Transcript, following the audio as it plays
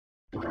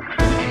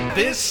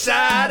This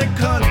side of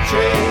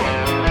country.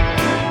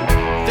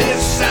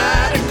 This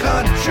side of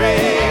country.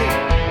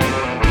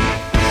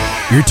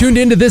 You're tuned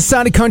into This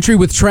Side of Country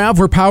with Trav.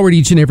 We're powered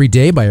each and every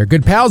day by our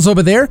good pals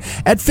over there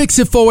at Fix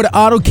It Forward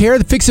Auto Care.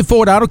 The Fix It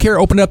Forward Auto Care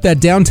opened up that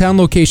downtown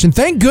location.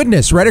 Thank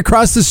goodness, right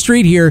across the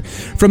street here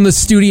from the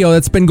studio.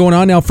 That's been going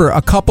on now for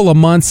a couple of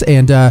months,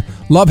 and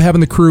love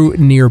having the crew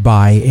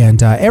nearby.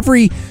 And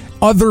every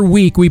other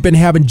week, we've been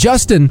having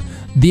Justin,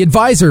 the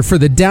advisor for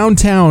the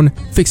downtown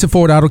Fix It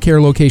Forward Auto Care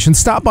location,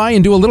 stop by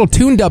and do a little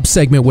tuned-up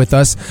segment with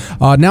us.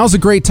 Now's a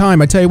great time.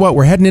 I tell you what,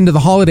 we're heading into the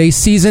holiday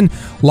season.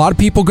 A lot of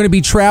people are going to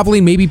be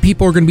traveling. Maybe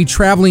people are going to be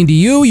traveling to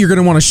you. You're going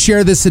to want to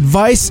share this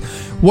advice.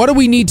 What do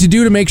we need to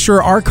do to make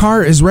sure our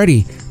car is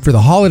ready for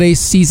the holiday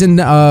season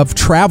of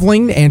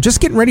traveling and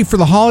just getting ready for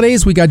the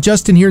holidays? We got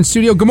Justin here in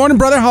studio. Good morning,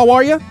 brother. How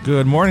are you?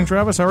 Good morning,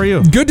 Travis. How are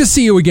you? Good to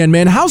see you again,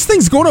 man. How's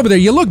things going over there?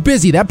 You look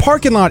busy. That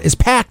parking lot is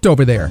packed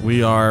over there.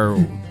 We are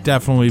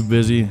definitely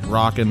busy,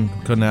 rocking.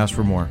 Couldn't ask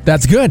for more.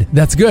 That's good.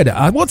 That's good.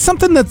 What's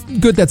something that's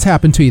good that's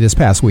happened to you this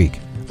past week?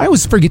 I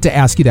always forget to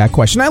ask you that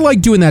question. I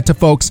like doing that to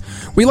folks.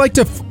 We like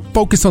to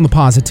focus on the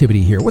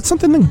positivity here. What's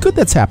something good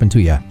that's happened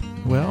to you?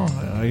 Well,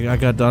 I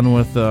got done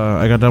with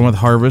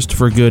harvest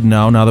for good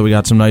now that we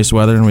got some nice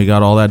weather and we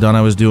got all that done.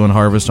 I was doing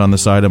harvest on the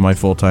side of my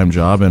full-time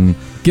job and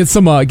get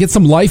some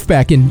life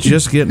back in.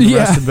 Just getting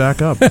rested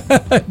back up.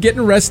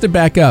 Getting rested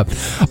back up.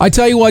 I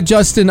tell you what,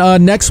 Justin,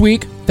 next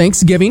week,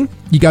 Thanksgiving,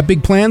 you got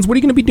big plans. What are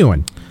you going to be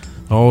doing?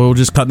 Oh,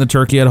 just cutting the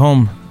turkey at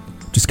home.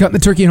 Just cutting the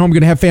turkey at home. You're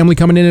going to have family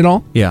coming in at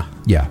all? Yeah.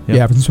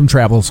 Having some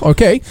travels.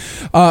 Okay.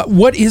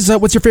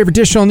 What's your favorite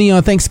dish on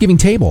the Thanksgiving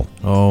table?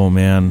 Oh,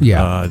 man.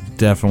 Yeah.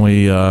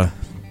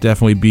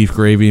 Definitely beef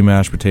gravy,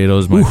 mashed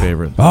potatoes, my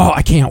favorite. Oh,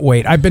 I can't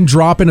wait. I've been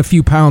dropping a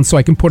few pounds so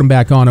I can put them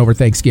back on over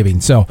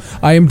Thanksgiving. So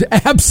I am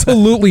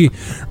absolutely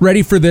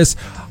ready for this.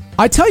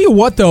 I tell you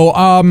what, though,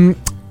 I'm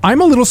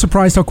a little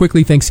surprised how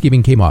quickly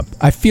Thanksgiving came up.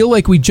 I feel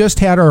like we just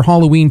had our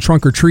Halloween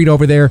trunk or treat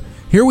over there.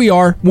 Here we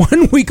are,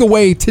 1 week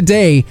away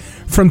today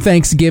from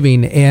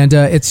Thanksgiving, and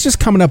it's just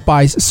coming up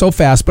by so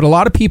fast. But a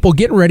lot of people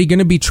getting ready, going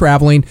to be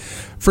traveling.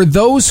 For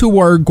those who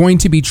are going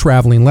to be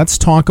traveling, let's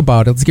talk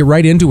about it. Let's get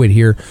right into it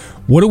here.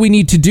 What do we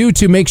need to do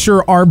to make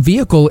sure our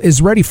vehicle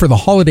is ready for the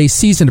holiday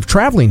season of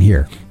traveling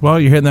here? Well,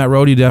 you're hitting that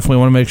road. You definitely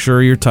want to make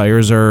sure your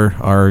tires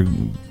are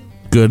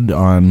good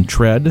on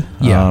tread.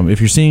 Yeah. If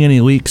you're seeing any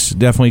leaks,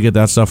 definitely get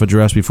that stuff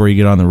addressed before you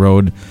get on the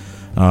road.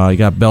 You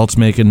got belts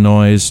making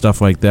noise,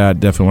 stuff like that.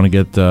 Definitely want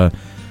to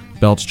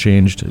get belts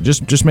changed.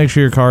 Just make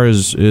sure your car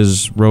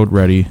is road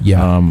ready.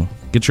 Yeah.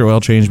 Get your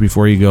oil changed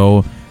before you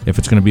go. If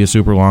it's going to be a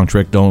super long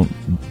trip, don't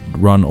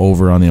run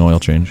over on the oil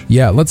change.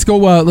 Yeah, let's go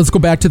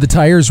back to the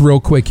tires real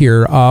quick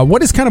here.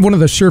 What is kind of one of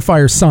the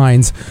surefire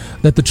signs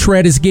that the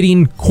tread is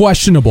getting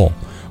questionable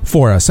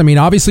for us? I mean,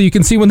 obviously you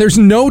can see when there's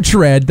no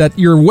tread that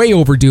you're way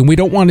overdue, and we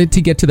don't want it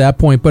to get to that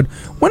point, but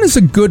when is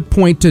a good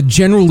point to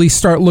generally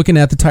start looking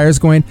at the tires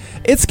going,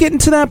 it's getting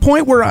to that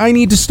point where I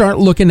need to start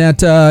looking at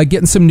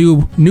getting some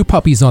new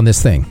puppies on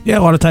this thing? Yeah,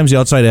 a lot of times the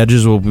outside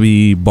edges will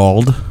be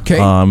bald. Okay.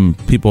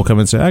 People come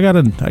and say, I got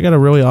a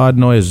really odd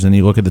noise, and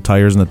you look at the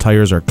tires, and the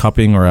tires are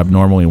cupping or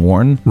abnormally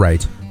worn.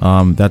 Right.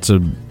 That's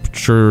a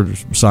sure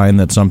sign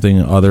that something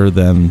other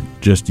than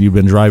just you've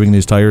been driving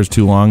these tires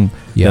too long,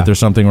 that there's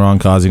something wrong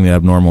causing the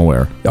abnormal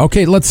wear.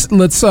 Okay, let's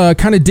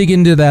kind of dig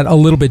into that a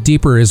little bit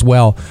deeper as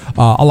well.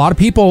 A lot of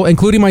people,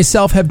 including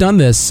myself, have done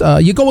this.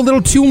 You go a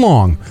little too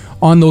long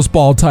on those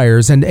bald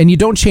tires and you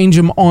don't change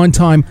them on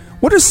time.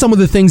 What are some of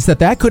the things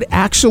that could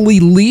actually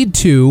lead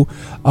to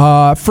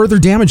further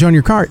damage on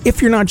your car if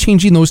you're not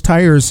changing those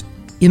tires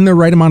in the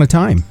right amount of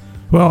time?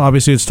 Well,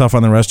 obviously it's tough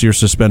on the rest of your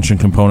suspension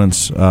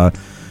components.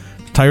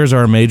 Tires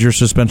are a major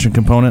suspension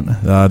component.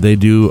 They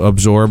do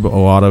absorb a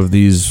lot of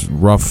these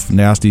rough,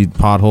 nasty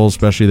potholes,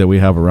 especially that we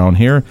have around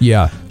here.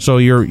 Yeah. So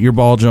your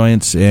ball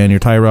joints and your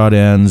tie rod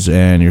ends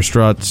and your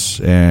struts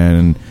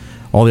and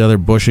all the other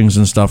bushings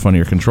and stuff on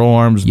your control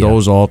arms,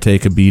 those all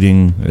take a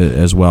beating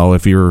as well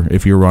if you're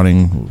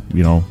running,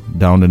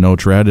 down to no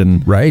tread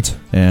and right.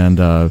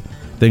 And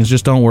things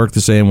just don't work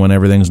the same when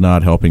everything's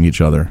not helping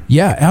each other.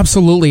 Yeah,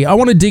 absolutely. I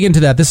want to dig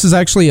into that. This is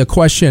actually a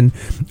question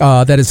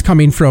that is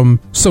coming from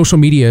social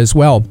media as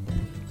well.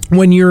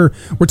 When we're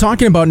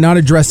talking about not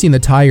addressing the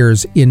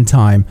tires in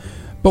time,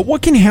 but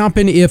what can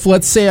happen if,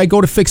 let's say, I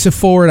go to Fix It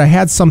Forward, I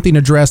had something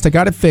addressed, I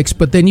got it fixed,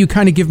 but then you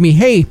kind of give me,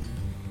 hey,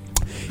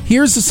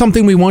 here's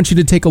something we want you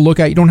to take a look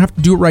at. You don't have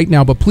to do it right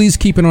now, but please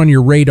keep it on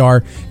your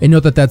radar and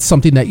know that that's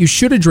something that you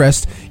should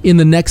address in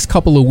the next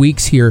couple of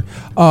weeks here.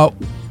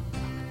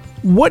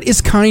 What is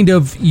kind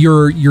of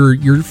your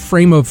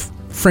frame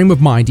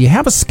of mind? Do you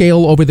have a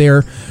scale over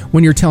there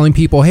when you're telling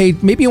people, hey,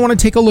 maybe you want to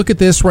take a look at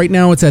this right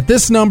now? It's at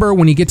this number.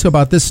 When you get to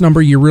about this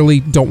number, you really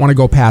don't want to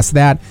go past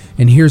that.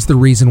 And here's the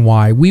reason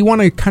why. We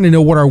want to kind of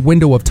know what our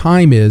window of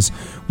time is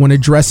when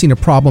addressing a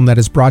problem that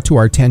is brought to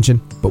our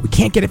attention, but we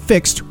can't get it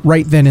fixed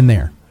right then and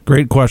there.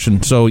 Great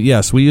question. So,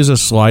 yes, we use a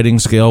sliding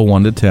scale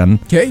 1 to 10.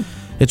 Okay.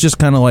 it's just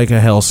kind of like a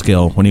health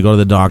scale when you go to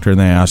the doctor and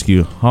they ask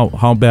you,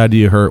 how bad do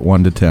you hurt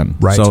 1 to 10?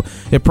 Right. So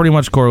it pretty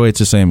much correlates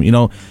the same.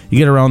 You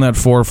get around that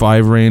 4 or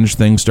 5 range,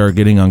 things start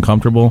getting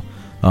uncomfortable.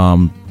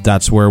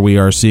 That's where we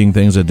are seeing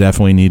things that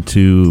definitely need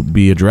to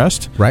be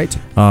addressed. Right.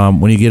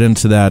 When you get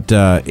into that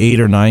 8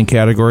 or 9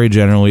 category,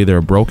 generally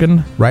they're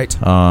broken. Right.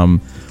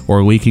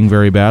 Or leaking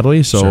very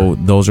badly. So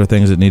those are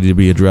things that need to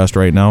be addressed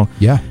right now.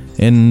 Yeah.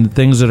 And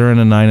things that are in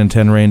a 9 and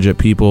 10 range that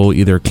people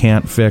either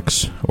can't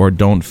fix or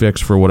don't fix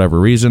for whatever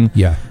reason.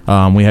 Yeah.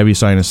 We have you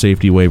sign a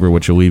safety waiver,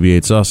 which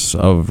alleviates us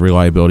of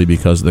reliability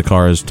because the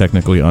car is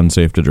technically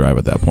unsafe to drive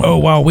at that point. Oh,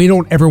 wow. We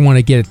don't ever want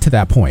to get it to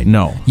that point.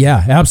 No.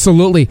 Yeah,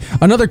 absolutely.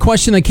 Another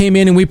question that came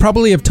in, and we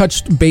probably have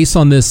touched base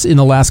on this in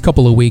the last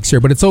couple of weeks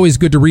here, but it's always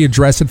good to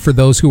readdress it for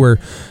those who are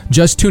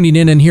just tuning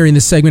in and hearing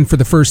this segment for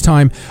the first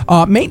time.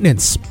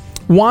 Maintenance.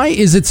 Why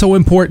is it so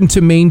important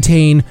to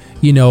maintain,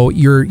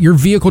 your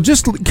vehicle,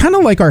 just kind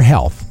of like our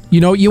health?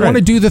 You want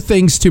to do the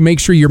things to make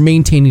sure you're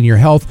maintaining your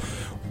health.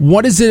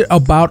 What is it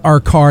about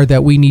our car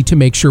that we need to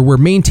make sure we're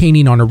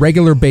maintaining on a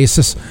regular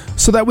basis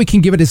so that we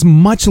can give it as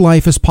much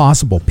life as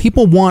possible?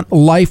 People want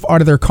life out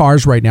of their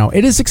cars right now.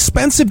 It is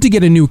expensive to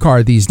get a new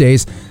car these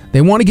days.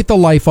 They want to get the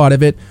life out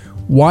of it.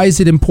 Why is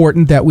it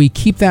important that we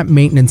keep that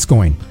maintenance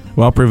going?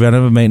 Well,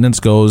 preventative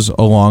maintenance goes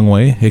a long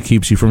way. It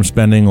keeps you from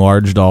spending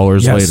large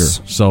dollars later.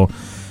 So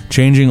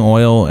changing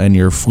oil and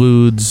your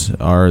fluids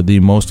are the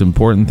most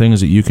important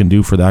things that you can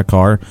do for that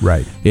car.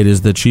 Right. It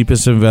is the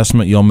cheapest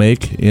investment you'll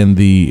make in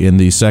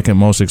the second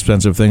most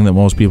expensive thing that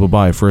most people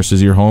buy. First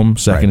is your home,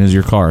 second is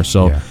your car.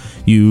 So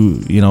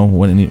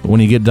when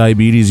you get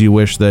diabetes, you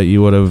wish that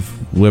you would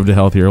have lived a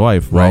healthier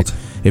life. Well,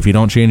 if you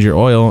don't change your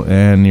oil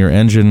and your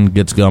engine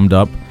gets gummed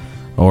up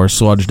or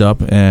sludged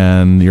up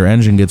and your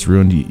engine gets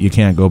ruined, you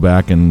can't go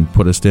back and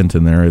put a stint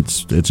in there.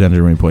 It's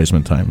engine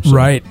replacement time. So.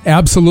 Right.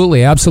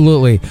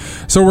 Absolutely.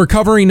 So we're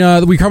covering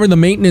the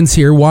maintenance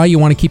here, why you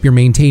want to keep your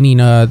maintaining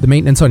the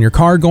maintenance on your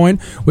car going.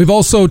 We've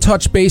also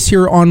touched base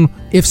here on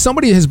if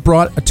somebody has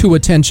brought to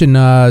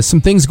attention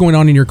some things going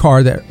on in your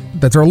car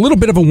that are a little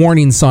bit of a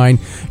warning sign.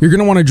 You're going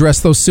to want to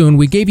address those soon.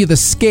 We gave you the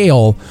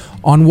scale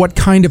on what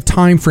kind of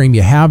time frame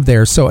you have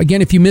there. So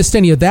again, if you missed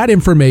any of that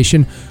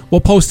information, we'll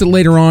post it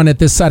later on at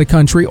This Side of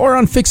Country or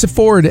on Fix It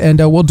Forward, and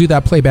we'll do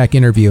that playback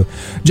interview.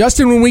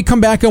 Justin, when we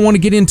come back, I want to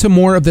get into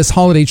more of this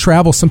holiday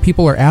travel. Some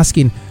people are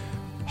asking,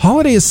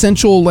 holiday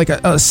essential, like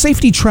a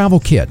safety travel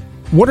kit.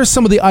 What are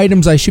some of the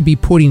items I should be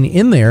putting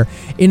in there?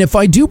 And if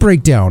I do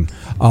break down,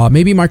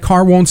 maybe my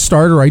car won't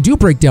start or I do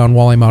break down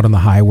while I'm out on the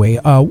highway,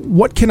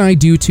 what can I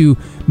do to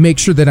make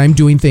sure that I'm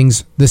doing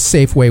things the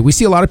safe way? We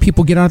see a lot of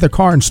people get out of their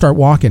car and start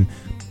walking.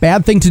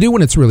 Bad thing to do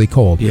when it's really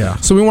cold. Yeah.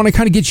 So we want to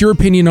kind of get your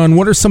opinion on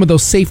what are some of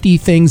those safety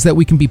things that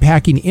we can be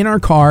packing in our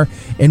car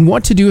and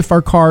what to do if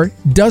our car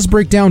does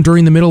break down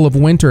during the middle of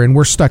winter and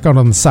we're stuck out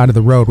on the side of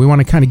the road. We want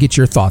to kind of get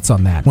your thoughts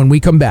on that when we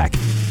come back.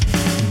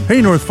 Hey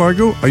North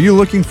Fargo, are you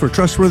looking for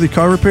trustworthy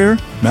car repair?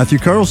 Matthew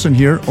Carlson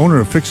here, owner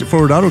of Fix It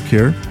Forward Auto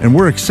Care, and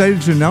we're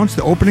excited to announce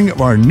the opening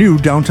of our new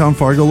downtown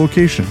Fargo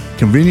location,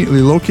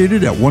 conveniently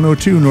located at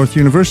 102 North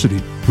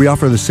University. We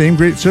offer the same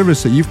great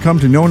service that you've come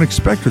to know and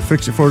expect with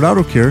Fix It Forward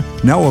Auto Care,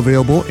 now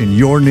available in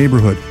your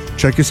neighborhood.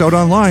 Check us out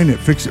online at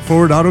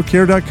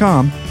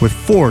fixitforwardautocare.com with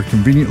 4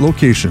 convenient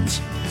locations.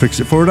 Fix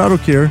It Forward Auto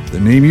Care, the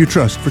name you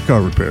trust for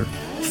car repair.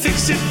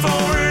 Fix It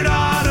Forward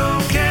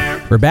Auto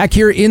Care. We're back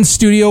here in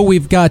studio.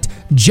 We've got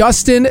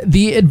Justin,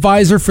 the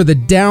advisor for the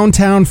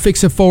downtown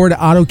Fix It Forward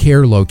Auto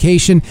Care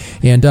location.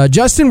 And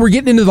Justin, we're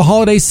getting into the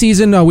holiday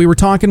season. We were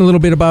talking a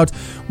little bit about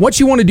what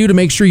you want to do to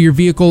make sure your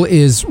vehicle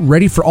is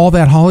ready for all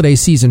that holiday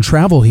season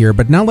travel here.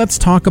 But now let's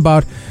talk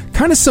about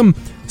kind of some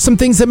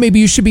things that maybe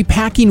you should be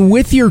packing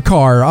with your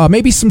car,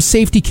 maybe some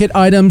safety kit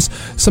items,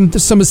 some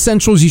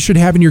essentials you should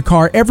have in your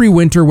car every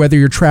winter, whether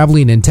you're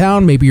traveling in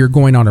town, maybe you're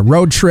going on a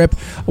road trip.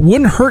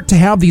 Wouldn't hurt to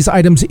have these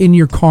items in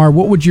your car.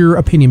 What would your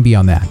opinion be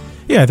on that?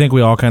 Yeah, I think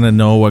we all kind of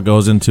know what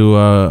goes into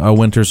a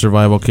winter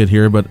survival kit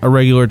here, but a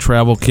regular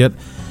travel kit.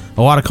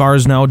 A lot of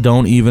cars now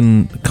don't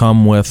even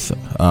come with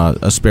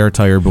a spare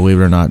tire, believe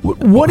it or not.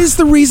 What is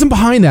the reason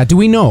behind that? Do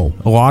we know?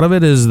 A lot of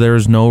it is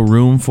there's no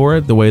room for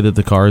it, the way that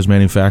the car is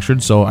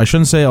manufactured. So I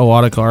shouldn't say a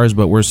lot of cars,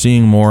 but we're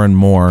seeing more and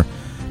more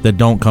that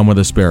don't come with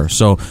a spare.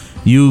 So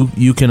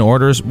you can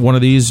order one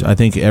of these. I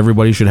think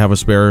everybody should have a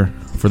spare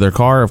for their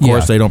car. Of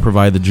course, they don't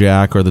provide the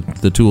jack or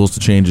the tools to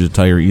change the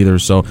tire either.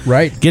 So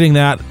getting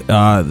that,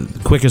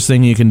 quickest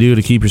thing you can do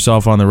to keep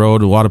yourself on the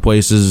road. A lot of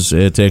places,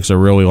 it takes a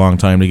really long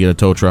time to get a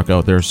tow truck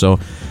out there. So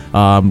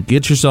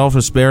get yourself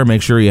a spare.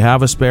 Make sure you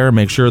have a spare.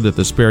 Make sure that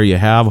the spare you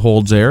have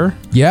holds air.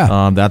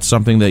 Yeah. That's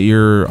something that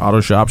your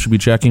auto shop should be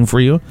checking for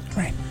you.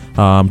 Right.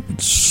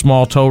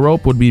 Small tow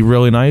rope would be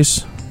really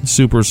nice.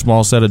 Super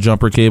small set of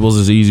jumper cables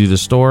is easy to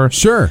store.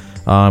 Sure.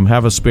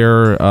 Have a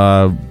spare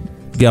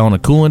gallon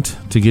of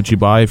coolant to get you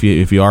by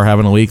if you are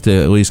having a leak, to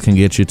at least can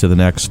get you to the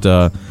next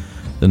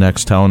the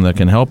next town that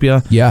can help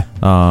you. Yeah.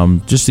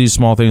 Just these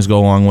small things go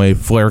a long way.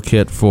 Flare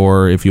kit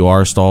for if you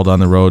are stalled on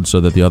the road so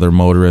that the other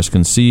motorists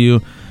can see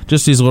you.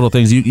 Just these little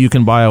things. You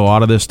can buy a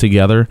lot of this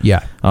together.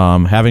 Yeah.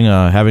 Having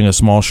a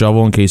small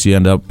shovel in case you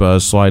end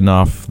up sliding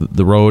off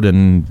the road,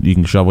 and you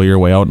can shovel your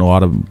way out in a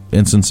lot of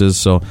instances.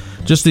 So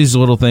just these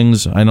little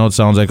things. I know it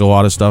sounds like a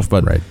lot of stuff,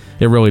 but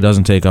it really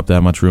doesn't take up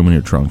that much room in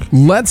your trunk.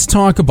 Let's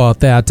talk about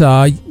that.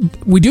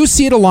 We do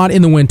see it a lot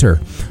in the winter.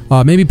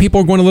 Maybe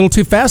people are going a little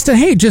too fast. And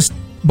hey, just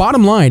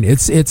bottom line,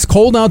 it's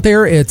cold out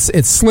there. It's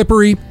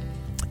slippery,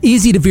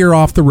 easy to veer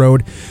off the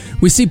road.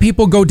 We see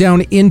people go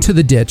down into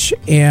the ditch,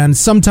 and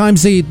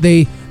sometimes they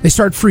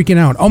start freaking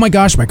out. Oh my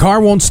gosh, my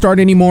car won't start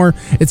anymore.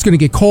 It's going to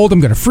get cold.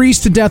 I'm going to freeze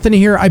to death in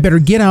here. I better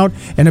get out,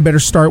 and I better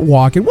start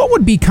walking. What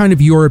would be kind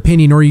of your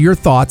opinion or your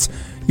thoughts?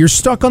 You're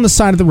stuck on the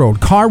side of the road.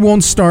 Car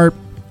won't start.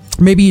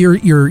 Maybe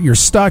you're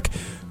stuck.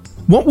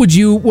 What would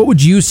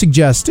you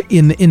suggest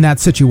in that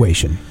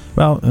situation?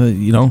 Well,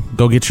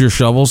 go get your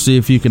shovel, see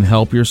if you can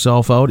help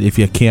yourself out. If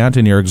you can't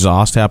and your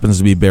exhaust happens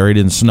to be buried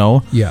in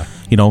snow,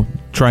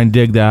 try and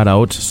dig that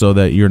out so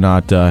that you're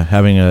not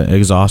having an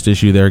exhaust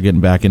issue there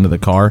getting back into the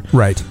car.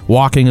 Right.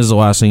 Walking is the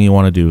last thing you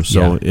want to do.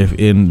 So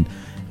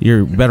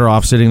you're better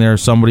off sitting there.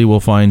 Somebody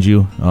will find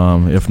you.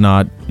 If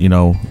not,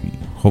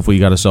 hopefully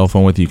you got a cell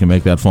phone with you. You can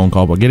make that phone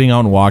call. But getting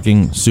out and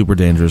walking, super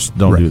dangerous.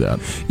 Don't do that.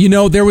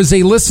 There was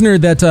a listener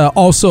that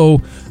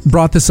also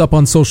brought this up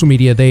on social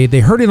media. They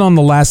heard it on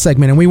the last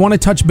segment, and we want to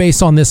touch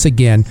base on this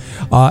again.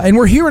 And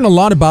we're hearing a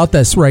lot about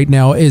this right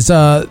now, is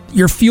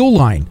your fuel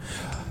line.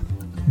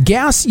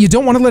 Gas, you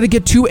don't want to let it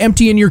get too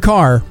empty in your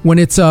car when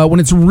it's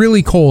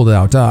really cold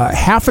out.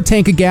 Half a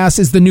tank of gas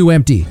is the new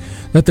empty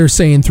that they're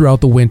saying throughout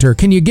the winter.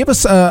 Can you give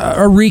us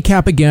a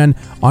recap again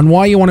on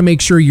why you want to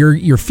make sure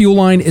your fuel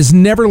line is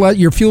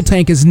your fuel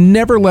tank is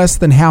never less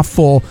than half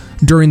full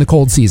during the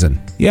cold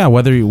season? Yeah,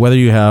 whether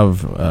you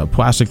have a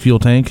plastic fuel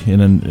tank in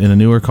a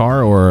newer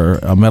car or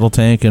a metal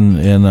tank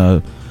in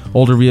a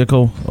older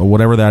vehicle or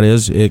whatever that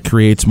is, it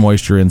creates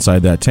moisture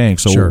inside that tank.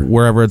 So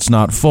wherever it's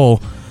not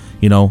full,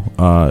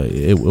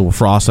 it will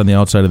frost on the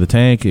outside of the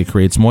tank. It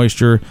creates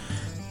moisture.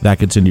 That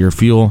gets into your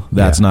fuel.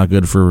 That's not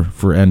good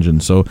for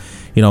engines. So,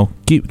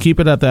 keep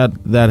it at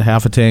that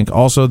half a tank.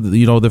 Also,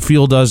 the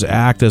fuel does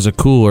act as a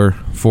cooler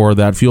for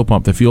that fuel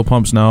pump. The fuel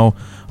pumps now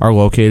are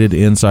located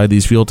inside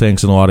these fuel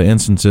tanks in a lot of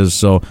instances.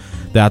 So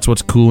that's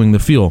what's cooling the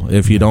fuel.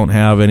 If you don't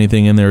have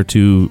anything in there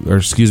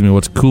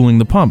what's cooling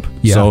the pump.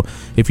 Yeah. So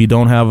if you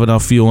don't have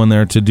enough fuel in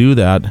there to do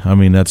that, I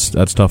mean, that's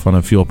tough on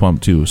a fuel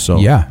pump too. So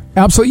yeah,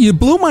 absolutely. You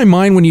blew my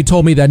mind when you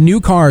told me that new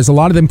cars, a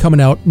lot of them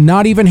coming out,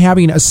 not even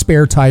having a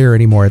spare tire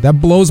anymore.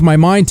 That blows my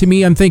mind. To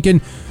me, I'm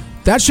thinking,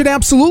 that should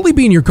absolutely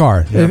be in your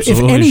car, if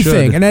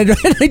anything. And I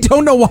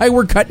don't know why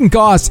we're cutting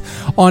costs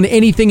on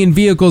anything in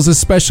vehicles,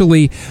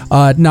 especially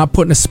not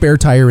putting a spare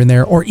tire in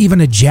there, or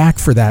even a jack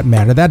for that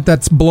matter.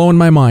 That's blowing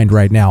my mind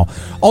right now.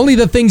 Only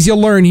the things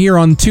you'll learn here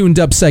on Tuned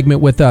Up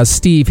segment with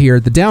Steve here,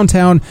 the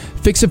Downtown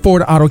Fix It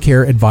Forward Auto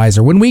Care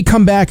Advisor. When we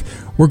come back,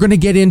 we're going to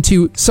get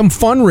into some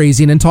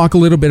fundraising and talk a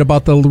little bit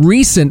about the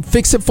recent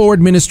Fix It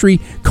Forward Ministry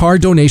car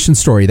donation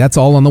story. That's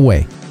all on the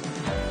way.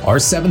 Our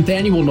 7th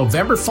annual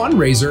November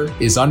fundraiser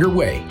is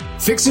underway.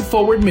 Fix It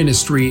Forward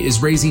Ministry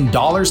is raising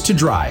dollars to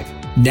drive.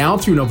 Now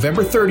through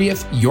November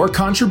 30th, your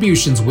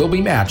contributions will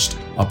be matched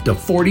up to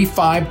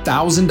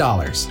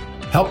 $45,000.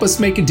 Help us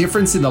make a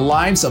difference in the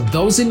lives of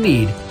those in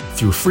need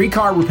through free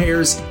car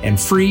repairs and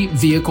free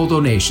vehicle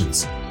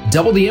donations.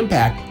 Double the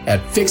impact at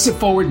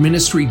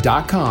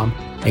fixitforwardministry.com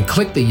and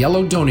click the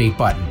yellow donate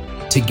button.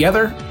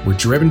 Together, we're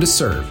driven to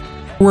serve.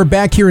 We're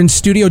back here in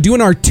studio doing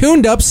our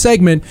Tuned Up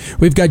segment.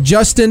 We've got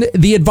Justin,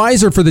 the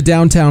advisor for the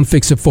Downtown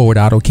Fix It Forward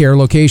Auto Care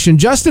location.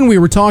 Justin, we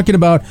were talking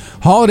about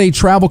holiday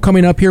travel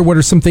coming up here. What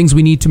are some things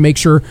we need to make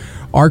sure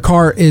our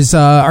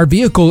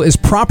vehicle is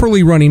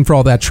properly running for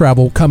all that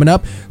travel coming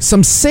up?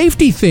 Some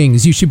safety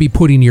things you should be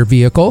putting in your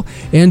vehicle.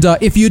 And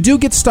if you do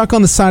get stuck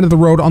on the side of the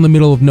road on the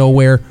middle of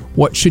nowhere,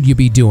 what should you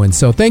be doing?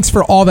 So thanks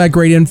for all that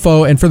great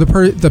info. And for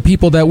the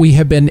people that we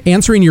have been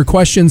answering your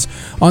questions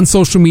on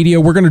social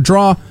media, we're going to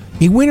draw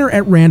a winner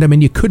at random,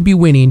 and you could be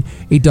winning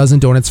a dozen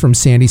donuts from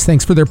Sandy's.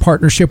 Thanks for their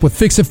partnership with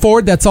Fix It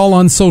Forward. That's all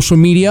on social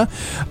media.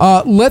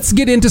 Let's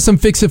get into some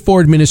Fix It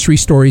Forward ministry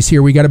stories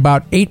here. We got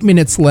about 8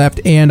 minutes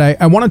left, and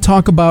I want to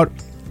talk about,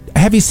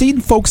 have you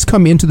seen folks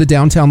come into the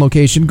downtown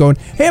location going,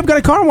 hey, I've got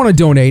a car I want to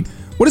donate?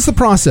 What is the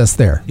process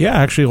there? Yeah,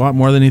 actually a lot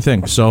more than you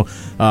think. So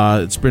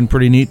it's been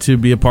pretty neat to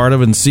be a part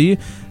of and see.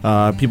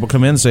 People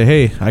come in and say,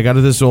 hey, I got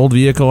this old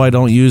vehicle I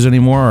don't use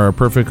anymore, or a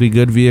perfectly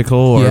good vehicle,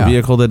 or a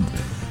vehicle that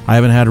I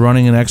haven't had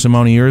running in X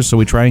amount of years. So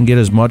we try and get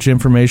as much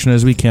information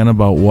as we can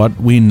about what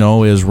we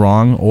know is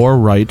wrong or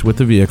right with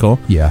the vehicle.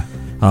 Yeah.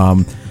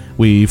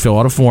 We fill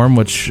out a form,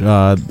 which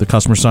the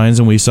customer signs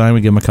and we sign.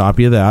 We give them a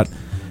copy of that.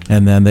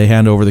 And then they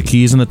hand over the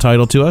keys and the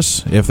title to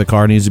us. If the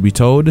car needs to be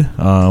towed,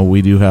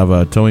 we do have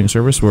a towing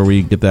service where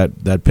we get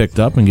that picked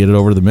up and get it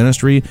over to the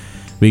ministry.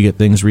 We get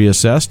things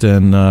reassessed,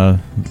 and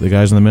the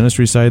guys on the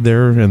ministry side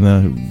there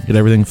and get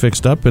everything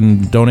fixed up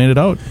and donate it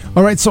out.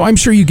 All right, so I'm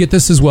sure you get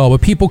this as well,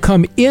 but people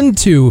come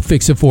into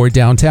Fix It Forward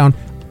Downtown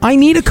I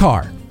need a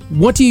car.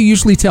 What do you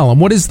usually tell them?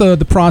 What is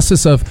the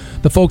process of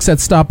the folks that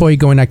stop by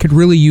going, I could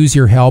really use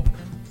your help?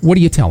 What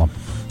do you tell them?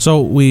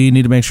 So we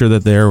need to make sure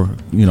that they're,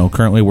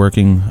 currently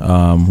working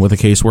with a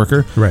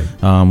caseworker.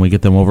 Right. We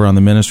get them over on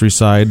the ministry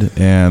side,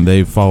 and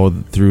they follow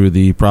through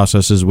the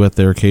processes with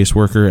their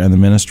caseworker and the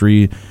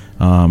ministry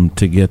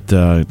to get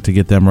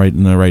them right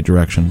in the right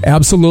direction.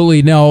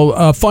 Absolutely.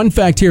 Now, fun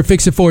fact here,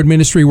 Fix It Forward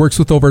Ministry works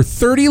with over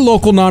 30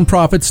 local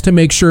nonprofits to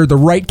make sure the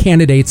right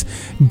candidates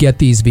get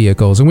these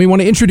vehicles. And we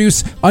want to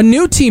introduce a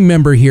new team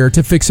member here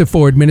to Fix It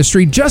Forward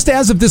Ministry. Just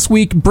as of this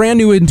week, brand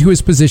new into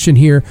his position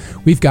here,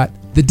 we've got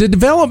the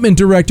development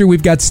director.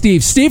 We've got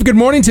Steve. Steve, good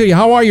morning to you.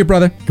 How are you,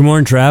 brother? Good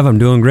morning, Trav. I'm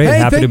doing great.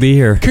 Happy to be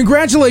here.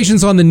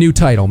 Congratulations on the new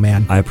title,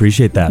 man. I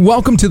appreciate that.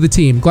 Welcome to the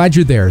team. Glad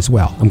you're there as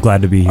well. I'm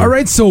glad to be here. All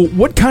right, so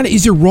what kind of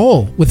is your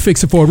role with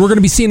Fix It Forward? We're going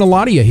to be seeing a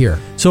lot of you here.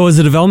 So as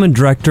a development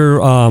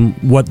director,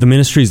 what the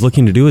ministry is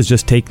looking to do is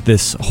just take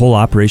this whole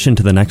operation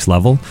to the next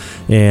level.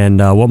 And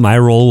what my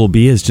role will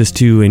be is just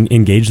to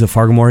engage the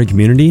Fargo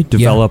community,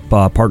 develop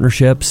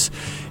partnerships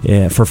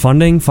for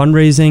funding,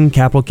 fundraising,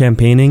 capital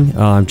campaigning,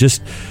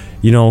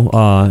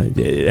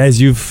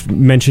 as you've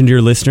mentioned to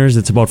your listeners,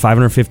 it's about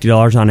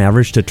 $550 on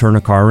average to turn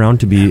a car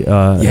around to be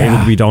able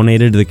to be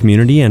donated to the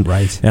community. And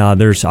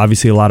there's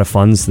obviously a lot of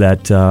funds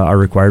that are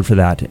required for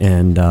that.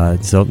 And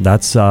so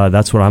that's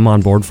what I'm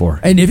on board for.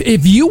 And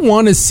if you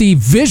want to see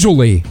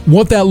visually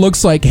what that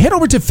looks like, head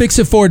over to Fix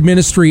It Forward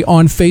Ministry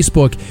on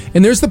Facebook.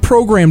 And there's the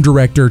program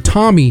director,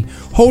 Tommy,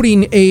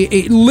 holding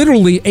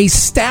literally a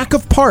stack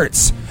of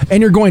parts.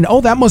 And you're going,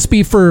 oh, that must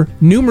be for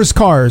numerous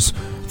cars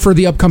for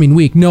the upcoming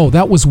week. No,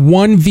 that was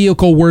one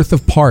vehicle worth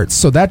of parts.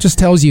 So that just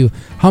tells you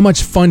how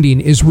much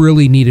funding is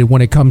really needed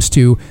when it comes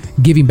to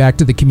giving back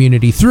to the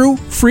community through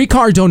free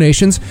car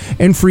donations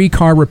and free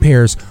car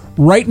repairs.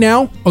 Right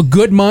now, a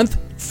good month.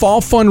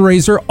 Fall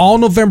fundraiser all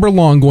November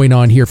long going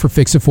on here for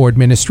Fix It Forward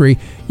Ministry.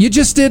 You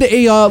just did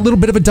a little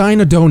bit of a Dine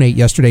to Donate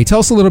yesterday. Tell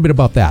us a little bit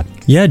about that.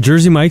 Yeah,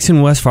 Jersey Mike's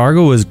in West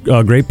Fargo was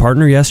a great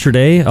partner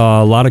yesterday.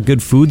 A lot of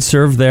good food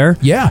served there.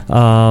 Yeah.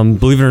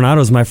 Believe it or not, it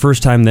was my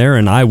first time there,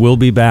 and I will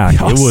be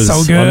back. Oh, it was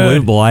so good.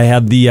 Unbelievable. I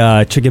had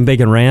the chicken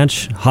bacon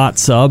ranch hot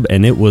sub,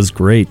 and it was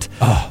great.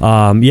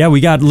 Oh.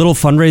 We got little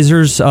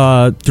fundraisers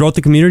throughout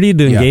the community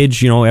to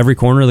engage, every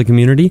corner of the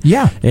community.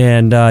 Yeah.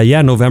 And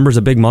November's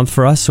a big month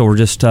for us, so we're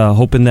just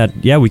hoping that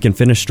we can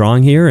finish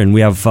strong here, and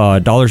we have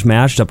dollars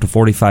matched up to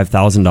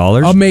 $45,000.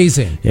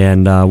 Amazing.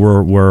 And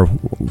we're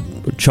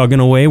chugging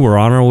away. We're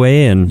on our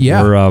way, and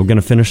we're going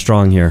to finish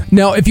strong here.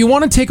 Now, if you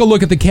want to take a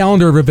look at the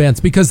calendar of events,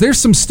 because there's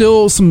some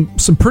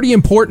pretty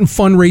important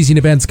fundraising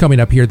events coming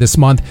up here this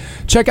month,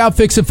 check out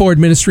Fix It Forward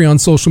Ministry on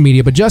social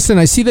media. But Justin,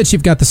 I see that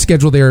you've got the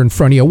schedule there in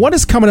front of you. What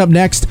is coming up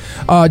next?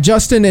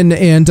 Justin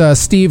and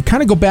Steve,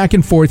 kind of go back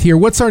and forth here.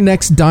 What's our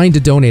next Dine to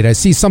Donate? I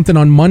see something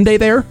on Monday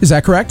there. Is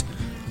that correct?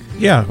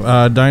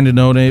 Yeah, Dine to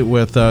Donate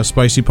with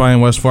Spicy Pie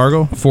in West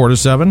Fargo, 4 to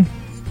 7.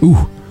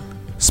 Ooh,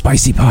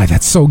 spicy pie.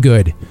 That's so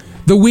good.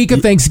 The week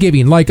of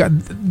Thanksgiving,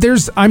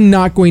 I'm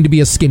not going to be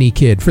a skinny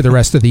kid for the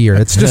rest of the year.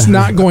 It's just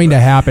not going to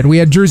happen. We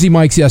had Jersey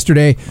Mike's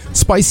yesterday,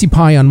 spicy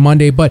pie on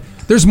Monday, but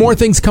there's more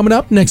things coming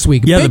up next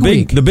week. Yeah,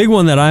 the big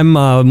one that I'm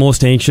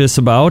most anxious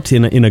about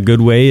in a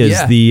good way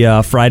is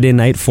the Friday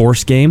night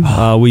Force game.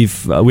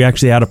 We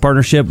actually had a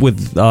partnership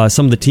with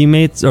some of the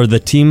teammates or the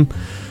team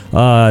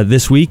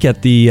this week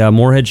at the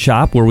Moorhead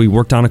shop, where we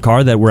worked on a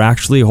car that we're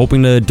actually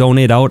hoping to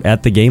donate out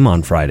at the game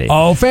on Friday.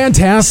 Oh,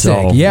 fantastic.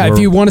 So if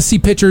you want to see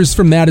pictures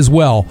from that as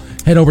well,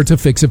 head over to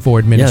Fix It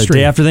Forward Ministry. Yeah, the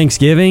day after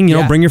Thanksgiving,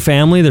 bring your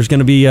family. There's going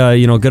to be a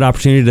good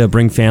opportunity to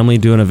bring family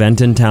to an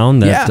event in town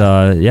that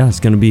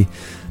it's going to be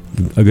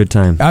a good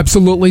time.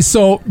 Absolutely.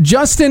 So,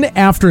 Justin,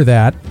 after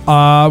that,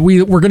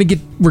 we're gonna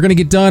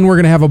get done. We're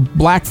gonna have a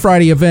Black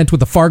Friday event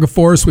with the Fargo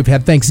Force. We've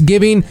had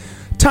Thanksgiving.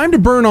 Time to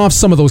burn off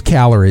some of those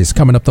calories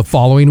coming up the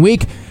following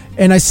week.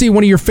 And I see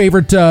one of your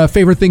favorite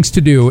things to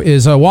do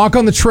is walk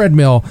on the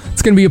treadmill.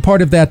 It's going to be a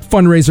part of that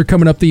fundraiser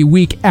coming up the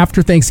week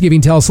after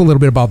Thanksgiving. Tell us a little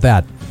bit about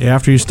that.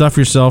 After you stuff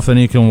yourself, then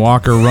you can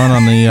walk or run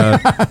on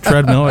the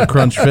treadmill at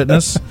Crunch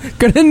Fitness.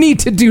 Gonna need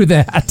to do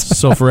that.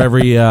 So for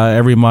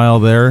every mile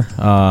there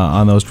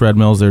on those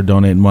treadmills, they're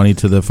donating money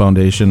to the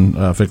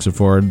foundation, Fix It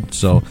Forward.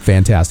 So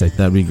fantastic.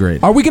 That'd be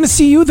great. Are we going to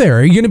see you there?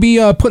 Are you going to be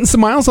putting some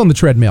miles on the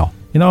treadmill?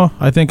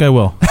 I think I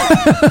will.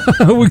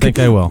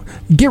 I will.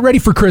 Get ready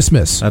for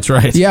Christmas. That's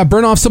right. Yeah,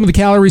 burn off some of the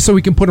calories so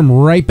we can put them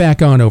right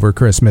back on over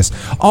Christmas.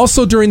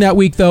 Also, during that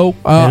week, though,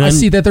 I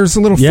see that there's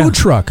a little food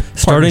truck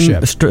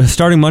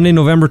starting Monday,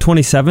 November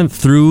 27th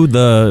through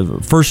the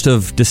 1st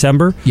of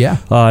December. Yeah.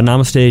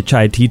 Namaste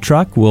Chai Tea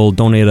Truck will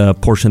donate a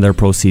portion of their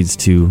proceeds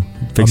to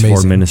Fix It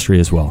Forward Ministry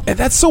as well. And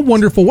that's so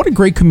wonderful. What a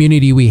great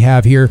community we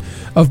have here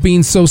of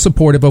being so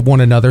supportive of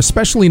one another,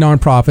 especially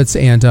nonprofits.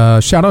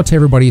 And shout out to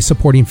everybody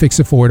supporting Fix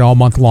It Forward all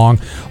month long.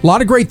 A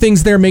lot of great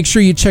things there. Make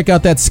sure you check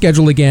out that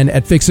schedule again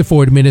at Fix It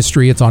Forward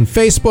Ministry. It's on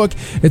Facebook.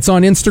 It's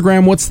on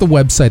Instagram. What's the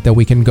website that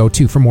we can go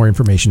to for more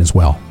information as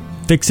well?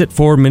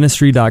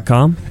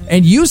 FixItForWardMinistry.com.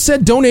 And you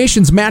said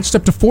donations matched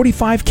up to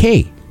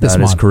 $45K this month.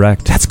 That is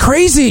correct. That's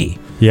crazy.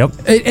 Yep.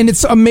 And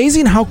it's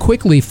amazing how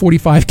quickly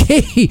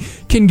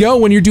 45K can go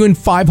when you're doing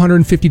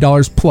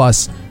 $550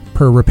 plus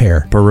per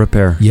repair. Per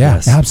repair. Yeah,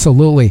 yes.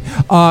 absolutely.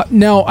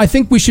 Now, I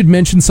think we should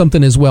mention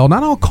something as well.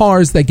 Not all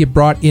cars that get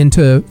brought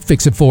into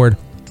Fix It Ford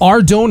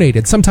are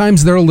donated.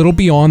 Sometimes they're a little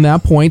beyond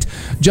that point.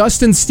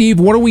 Justin, Steve,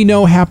 what do we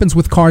know happens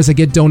with cars that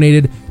get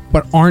donated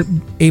but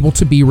aren't able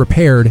to be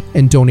repaired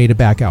and donated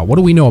back out? What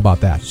do we know about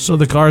that? So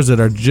the cars that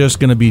are just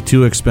going to be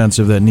too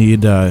expensive, that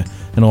need,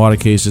 in a lot of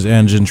cases,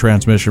 engine,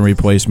 transmission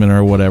replacement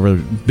or whatever,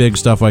 big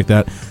stuff like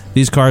that,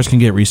 these cars can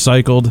get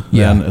recycled.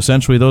 Yeah. And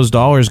essentially those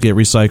dollars get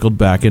recycled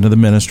back into the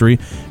ministry,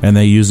 and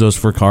they use those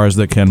for cars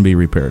that can be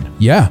repaired.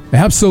 Yeah,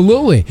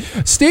 absolutely.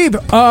 Steve,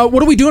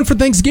 what are we doing for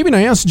Thanksgiving?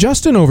 I asked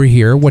Justin over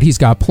here what he's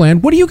got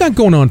planned. What do you got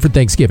going on for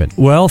Thanksgiving?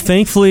 Well,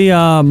 thankfully,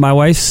 my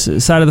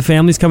wife's side of the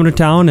family's coming to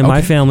town, and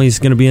my family's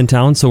going to be in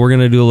town, so we're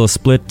going to do a little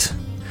split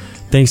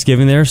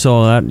Thanksgiving there.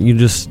 So that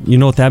you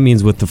know what that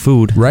means with the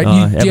food,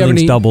 right?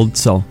 Everything's doubled.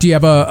 So, do you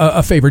have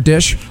a favorite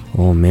dish?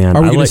 Oh man,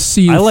 are we going to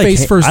see you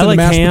face first in the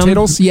mashed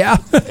potatoes? Yeah,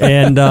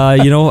 and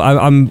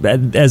I'm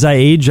as I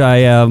age, I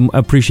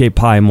appreciate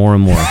pie more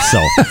and more. So,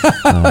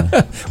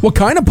 what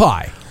kind of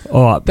pie?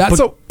 Oh, that's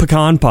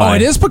pecan pie. Oh,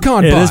 it is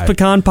pecan pie. It is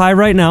pecan pie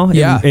right now.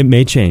 Yeah. It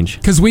may change.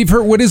 Because we've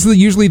heard, what is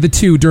usually the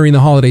two during the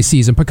holiday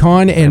season?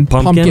 Pecan and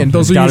pumpkin.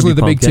 Those are usually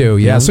the big two.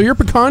 Yeah, so you're a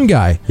pecan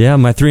guy. Yeah,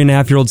 my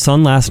 3.5-year-old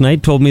son last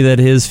night told me that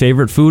his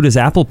favorite food is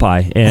apple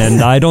pie,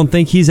 and I don't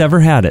think he's ever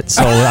had it.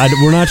 So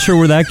we're not sure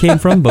where that came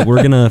from, but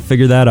we're going to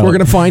figure that out. We're going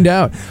to find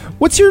out.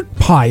 What's your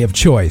pie of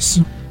choice?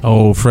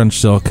 Oh, French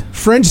silk.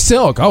 French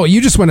silk. Oh,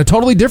 you just went a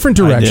totally different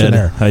direction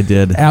there. I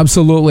did.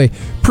 Absolutely.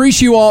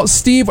 Appreciate you all.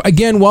 Steve,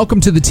 again,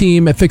 welcome to the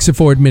team at Fix It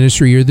Forward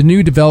Ministry. You're the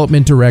new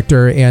development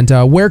director. And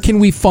where can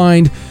we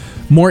find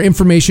more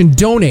information?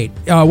 Donate.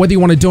 Whether you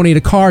want to donate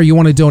a car, you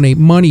want to donate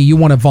money, you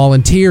want to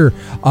volunteer,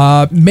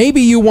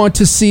 maybe you want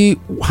to see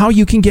how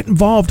you can get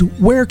involved.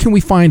 Where can we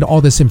find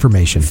all this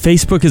information?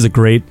 Facebook is a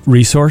great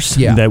resource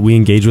that we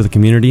engage with the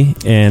community,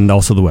 and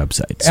also the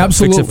website. So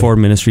absolutely.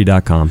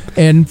 FixItForwardMinistry.com.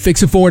 And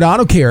Fix It Forward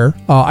Auto Care,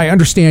 I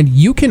understand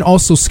you can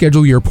also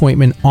schedule your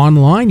appointment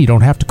online. You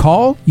don't have to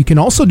call. You can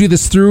also do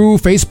this through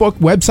Facebook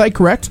website,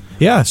 correct?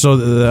 Yeah,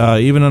 so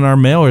even in our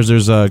mailers,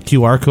 there's a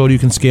QR code you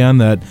can scan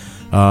that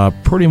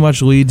pretty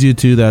much leads you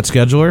to that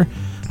scheduler,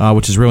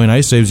 which is really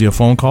nice. Saves you a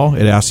phone call.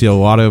 It asks you a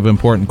lot of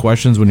important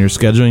questions when you're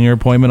scheduling your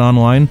appointment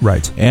online.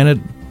 Right. And it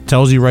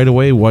tells you right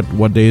away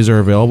what days are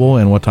available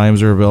and what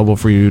times are available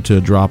for you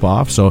to drop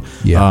off. So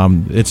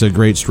it's a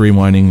great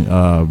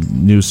streamlining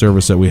new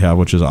service that we have,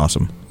 which is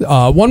awesome.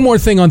 One more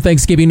thing on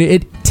Thanksgiving.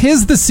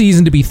 Tis the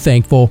season to be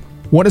thankful.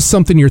 What is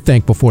something you're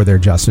thankful for there,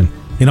 Justin?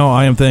 You know,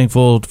 I am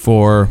thankful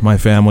for my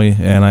family,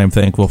 and I am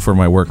thankful for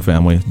my work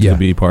family to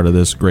be part of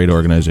this great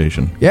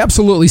organization. Yeah,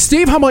 absolutely.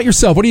 Steve, how about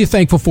yourself? What are you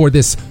thankful for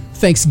this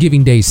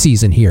Thanksgiving Day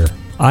season here?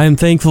 I am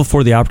thankful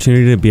for the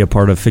opportunity to be a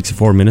part of Fix It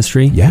Forward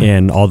Ministry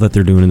and all that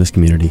they're doing in this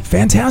community.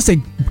 Fantastic.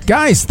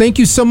 Guys, thank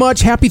you so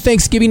much. Happy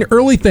Thanksgiving,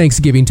 early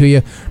Thanksgiving to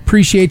you.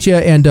 Appreciate you,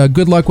 and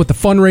good luck with the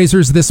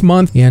fundraisers this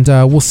month. And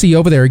we'll see you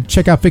over there.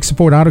 Check out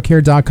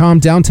fixitforwardautocare.com,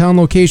 downtown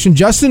location.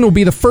 Justin will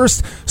be the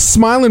first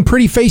smiling,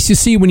 pretty face you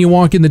see when you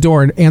walk in the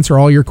door and answer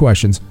all your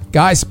questions.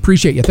 Guys,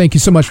 appreciate you. Thank you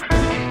so much.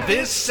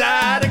 This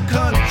side of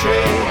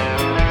country.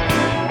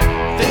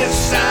 This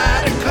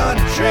side of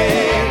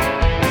country.